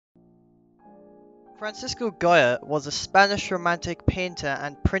Francisco Goya was a Spanish romantic painter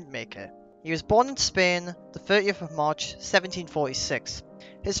and printmaker. He was born in Spain the 30th of March 1746.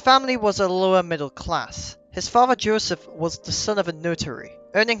 His family was a lower middle class. His father Joseph was the son of a notary,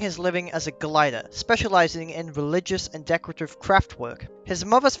 earning his living as a glider, specializing in religious and decorative craftwork. His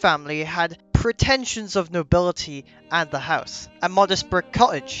mother's family had pretensions of nobility, and the house, a modest brick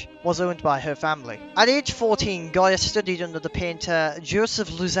cottage, was owned by her family. At age 14, Goya studied under the painter Joseph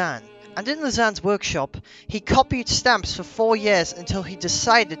Luzan, and in Luzan's workshop, he copied stamps for 4 years until he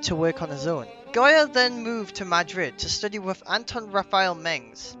decided to work on his own. Goya then moved to Madrid to study with Anton Raphael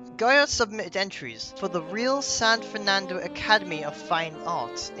Mengs. Goya submitted entries for the Real San Fernando Academy of Fine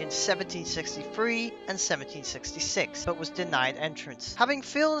Arts in 1763 and 1766, but was denied entrance. Having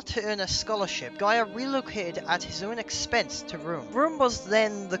failed to earn a scholarship, Goya relocated at his own expense to Rome. Rome was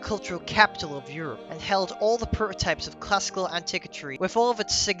then the cultural capital of Europe and held all the prototypes of classical antiquity with all of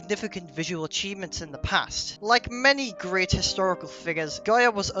its significant visual achievements in the past. Like many great historical figures, Goya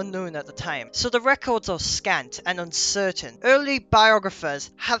was unknown at the time, so the records are scant and uncertain. Early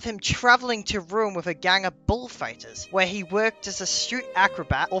biographers have him traveling to Rome with a gang of bullfighters, where he worked as a street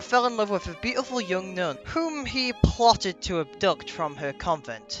acrobat or fell in love with a beautiful young nun, whom he plotted to abduct from her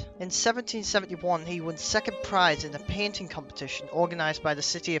convent. In 1771, he won second prize in a painting competition organized by the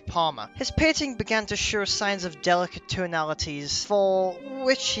city of Parma. His painting began to show signs of delicate tonalities, for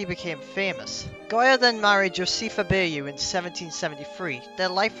which he became famous. Goya then married Josefa Bayu in 1773. Their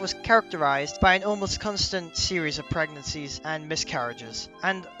life was characterized by an almost constant series of pregnancies and miscarriages,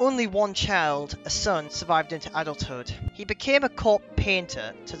 and only one child, a son, survived into adulthood. He became a court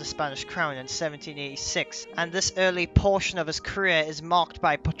painter to the Spanish crown in 1786, and this early portion of his career is marked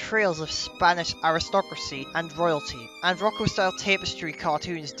by portrayals of Spanish aristocracy and royalty, and Rococo-style tapestry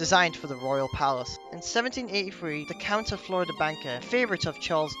cartoons designed for the royal palace. In 1783, the Count of Floridablanca, favorite of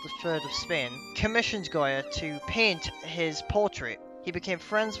Charles III of Spain, commissioned Goya to paint his portrait. He became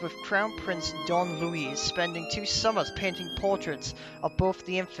friends with Crown Prince Don Luis, spending 2 summers painting portraits of both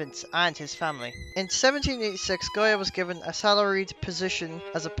the infants and his family. In 1786, Goya was given a salaried position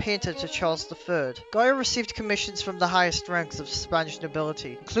as a painter to Charles III. Goya received commissions from the highest ranks of Spanish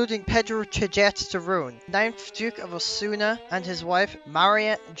nobility, including Pedro Chayet Terron, 9th Duke of Osuna, and his wife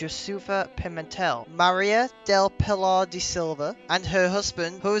Maria Josefa Pimentel, Maria del Pilar de Silva, and her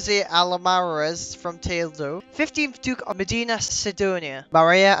husband Jose Alamares from Toledo, 15th Duke of Medina Sidonia,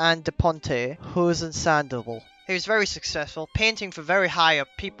 Maria Ann de Ponte, Hosen Sandoval. He was very successful, painting for very high up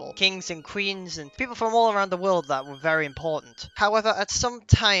people, kings and queens and people from all around the world that were very important. However, at some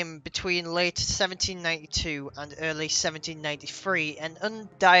time between late 1792 and early 1793, an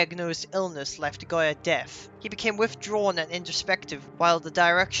undiagnosed illness left Goya deaf. He became withdrawn and introspective, while the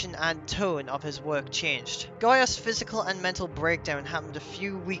direction and tone of his work changed. Goya's physical and mental breakdown happened a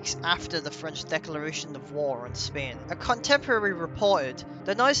few weeks after the French declaration of war on Spain. A contemporary reported,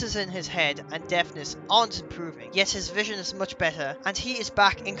 "The noises in his head and deafness aren't improving, yet his vision is much better, and he is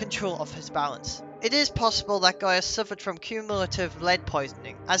back in control of his balance." It is possible that Goya suffered from cumulative lead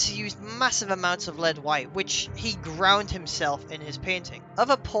poisoning, as he used massive amounts of lead white, which he ground himself in his painting.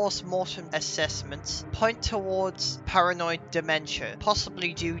 Other post-mortem assessments point towards paranoid dementia,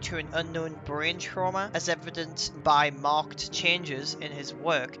 possibly due to an unknown brain trauma, as evidenced by marked changes in his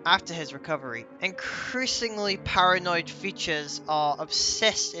work after his recovery. Increasingly paranoid features are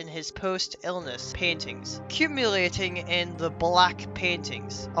obsessed in his post-illness paintings, accumulating in the Black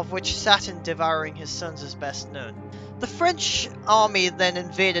Paintings, of which Saturn devouring his sons is best known. The French army then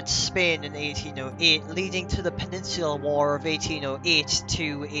invaded Spain in 1808, leading to the Peninsular War of 1808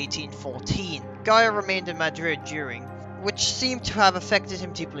 to 1814. Goya remained in Madrid during, which seemed to have affected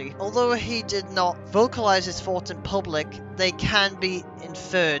him deeply. Although he did not vocalize his thoughts in public, they can be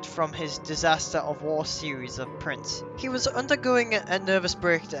inferred from his Disaster of War series of prints. He was undergoing a nervous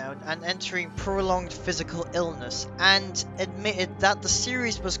breakdown and entering prolonged physical illness, and admitted that the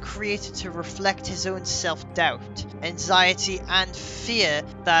series was created to reflect his own self-doubt, anxiety, and fear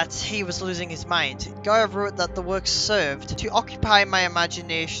that he was losing his mind. Goya wrote that the work served to occupy my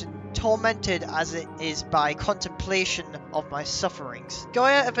imagination, tormented as it is by contemplation of my sufferings.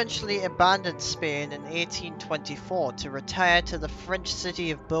 Goya eventually abandoned Spain in 1824 to retire to the French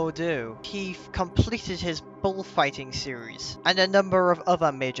city of Bordeaux. He completed his bullfighting series and a number of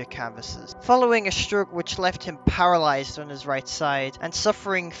other major canvases. Following a stroke which left him paralyzed on his right side and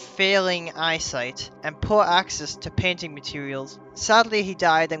suffering failing eyesight and poor access to painting materials, sadly he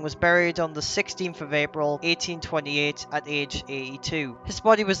died and was buried on the 16th of April 1828 at age 82. His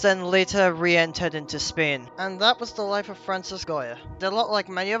body was then later re-entered into Spain. And that was the life of Francis Goya. A lot like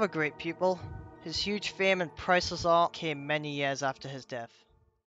many other great people, his huge fame and priceless art came many years after his death.